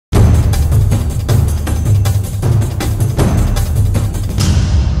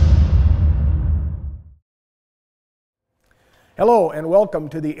Hello and welcome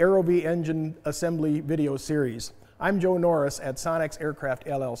to the AeroVee engine assembly video series. I'm Joe Norris at Sonex Aircraft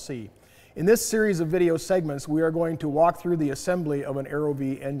LLC. In this series of video segments, we are going to walk through the assembly of an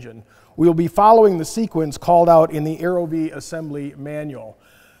AeroVee engine. We will be following the sequence called out in the AeroVee assembly manual.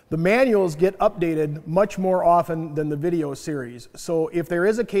 The manuals get updated much more often than the video series. So if there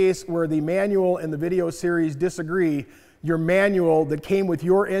is a case where the manual and the video series disagree, your manual that came with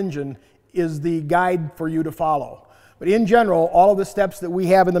your engine is the guide for you to follow. But in general, all of the steps that we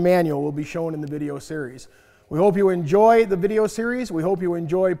have in the manual will be shown in the video series. We hope you enjoy the video series. We hope you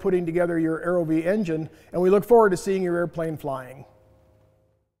enjoy putting together your AeroVee engine, and we look forward to seeing your airplane flying.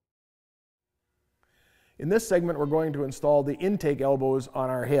 In this segment, we're going to install the intake elbows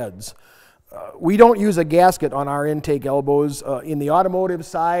on our heads. We don't use a gasket on our intake elbows. In the automotive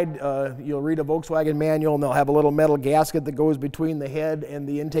side, you'll read a Volkswagen manual and they'll have a little metal gasket that goes between the head and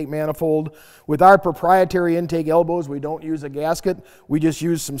the intake manifold. With our proprietary intake elbows, we don't use a gasket. We just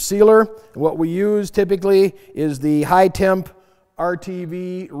use some sealer. What we use typically is the high temp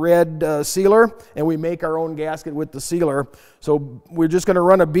RTV red sealer, and we make our own gasket with the sealer. So we're just going to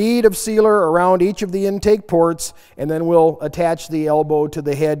run a bead of sealer around each of the intake ports, and then we'll attach the elbow to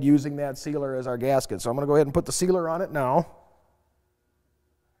the head using that sealer as our gasket. So I'm going to go ahead and put the sealer on it now.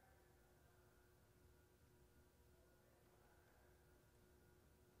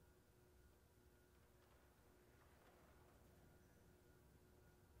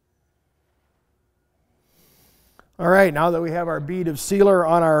 All right, now that we have our bead of sealer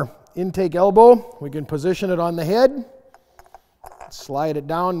on our intake elbow, we can position it on the head, slide it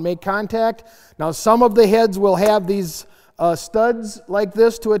down, make contact. Now some of the heads will have these studs like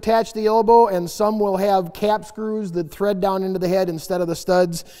this to attach the elbow, and some will have cap screws that thread down into the head instead of the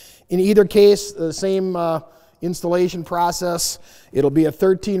studs. In either case, the same installation process. It'll be a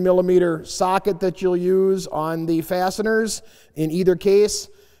 13 millimeter socket that you'll use on the fasteners in either case.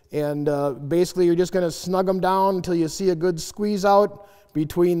 And basically you're just going to snug them down until you see a good squeeze out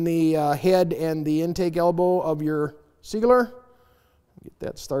between the head and the intake elbow of your sealer. Get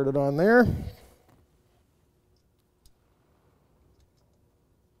that started on there.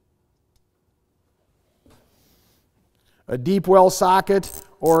 A deep well socket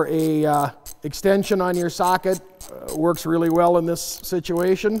or a extension on your socket works really well in this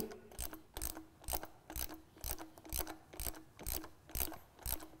situation.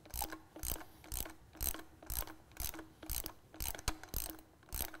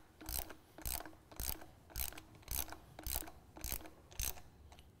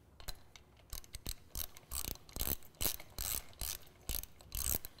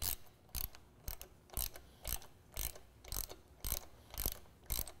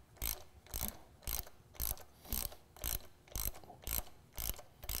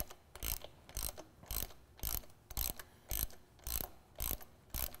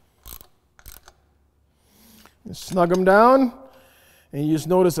 Snug them down, and you just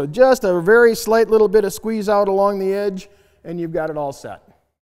notice just a very slight little bit of squeeze out along the edge, and you've got it all set.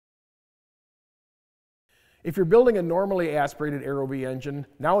 If you're building a normally aspirated AeroVee engine,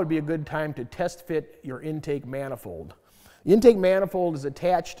 now would be a good time to test fit your intake manifold. The intake manifold is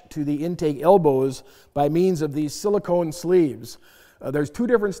attached to the intake elbows by means of these silicone sleeves. There's two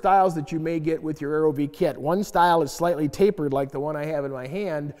different styles that you may get with your AeroVee kit. One style is slightly tapered like the one I have in my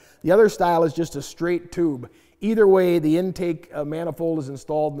hand. The other style is just a straight tube. Either way, the intake manifold is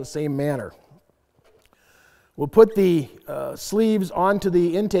installed in the same manner. We'll put the sleeves onto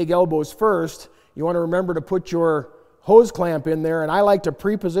the intake elbows first. You want to remember to put your hose clamp in there, and I like to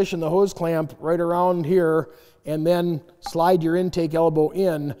pre-position the hose clamp right around here and then slide your intake elbow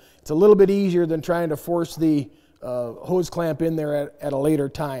in. It's a little bit easier than trying to force the hose clamp in there at a later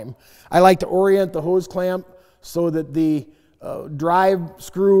time. I like to orient the hose clamp so that the drive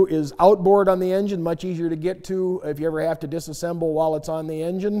screw is outboard on the engine, much easier to get to if you ever have to disassemble while it's on the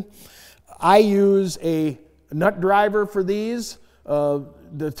engine. I use a nut driver for these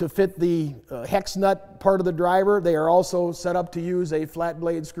to fit the hex nut part of the driver. They are also set up to use a flat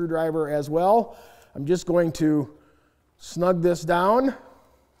blade screwdriver as well. I'm just going to snug this down.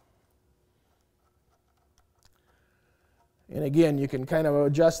 And again, you can kind of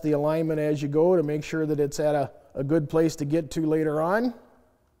adjust the alignment as you go to make sure that it's at a good place to get to later on.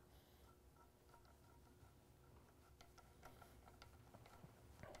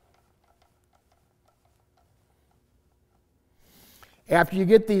 After you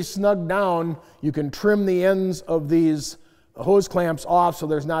get these snugged down, you can trim the ends of these hose clamps off so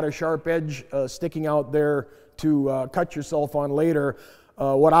there's not a sharp edge sticking out there to cut yourself on later.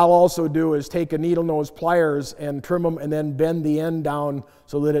 What I'll also do is take a needle nose pliers and trim them and then bend the end down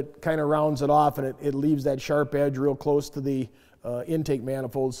so that it kind of rounds it off and it leaves that sharp edge real close to the intake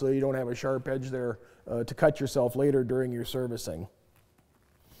manifold so you don't have a sharp edge there to cut yourself later during your servicing.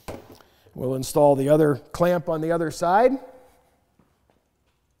 We'll install the other clamp on the other side.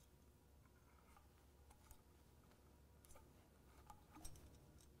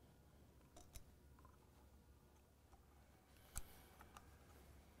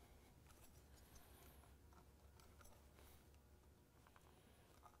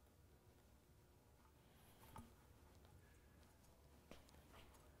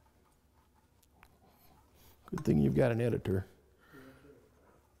 Good thing you've got an editor.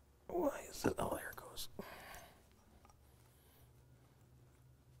 Why is it? Oh, there it goes.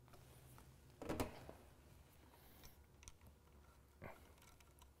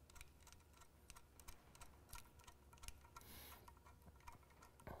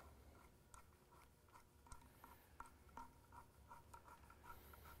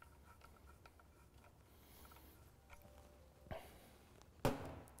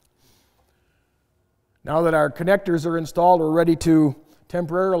 Now that our connectors are installed, we're ready to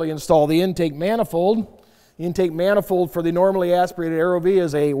temporarily install the intake manifold. The intake manifold for the normally aspirated AeroVee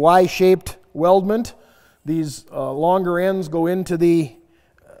is a Y-shaped weldment. These longer ends go into the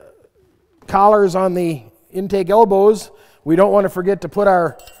collars on the intake elbows. We don't want to forget to put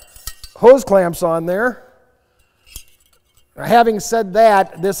our hose clamps on there. Having said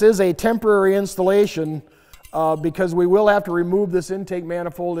that, this is a temporary installation because we will have to remove this intake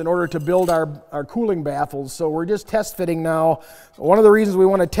manifold in order to build our cooling baffles. So we're just test fitting now. One of the reasons we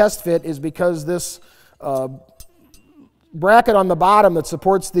want to test fit is because this bracket on the bottom that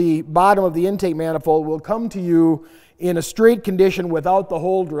supports the bottom of the intake manifold will come to you in a straight condition without the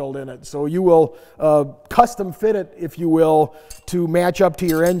hole drilled in it. So you will custom fit it, if you will, to match up to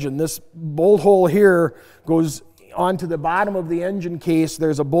your engine. This bolt hole here goes onto the bottom of the engine case.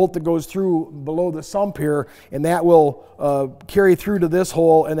 There's a bolt that goes through below the sump here, and that will carry through to this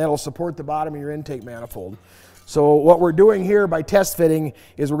hole, and that'll support the bottom of your intake manifold. So what we're doing here by test fitting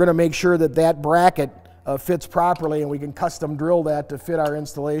is we're going to make sure that that bracket fits properly, and we can custom drill that to fit our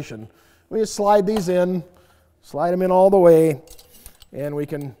installation. We just slide these in, slide them in all the way, and we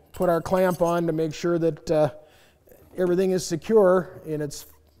can put our clamp on to make sure that everything is secure in its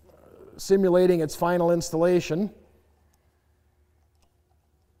simulating its final installation.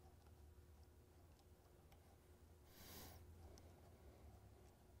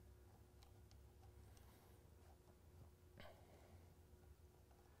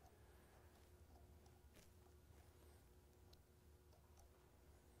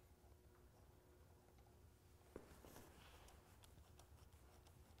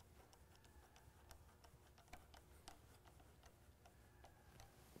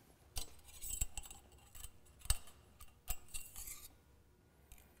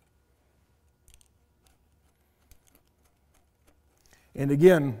 And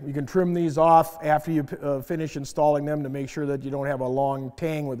again, you can trim these off after you finish installing them to make sure that you don't have a long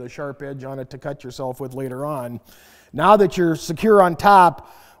tang with a sharp edge on it to cut yourself with later on. Now that you're secure on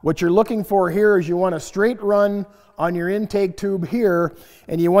top, what you're looking for here is you want a straight run on your intake tube here,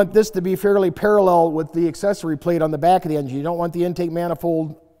 and you want this to be fairly parallel with the accessory plate on the back of the engine. You don't want the intake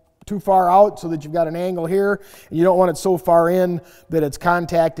manifold too far out so that you've got an angle here, and you don't want it so far in that it's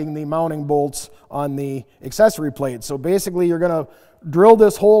contacting the mounting bolts on the accessory plate. So basically you're going to drill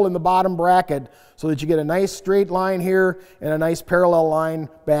this hole in the bottom bracket so that you get a nice straight line here and a nice parallel line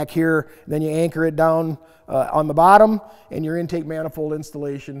back here. And then you anchor it down on the bottom, and your intake manifold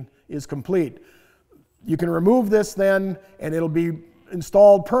installation is complete. You can remove this then, and it'll be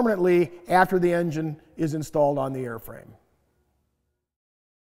installed permanently after the engine is installed on the airframe.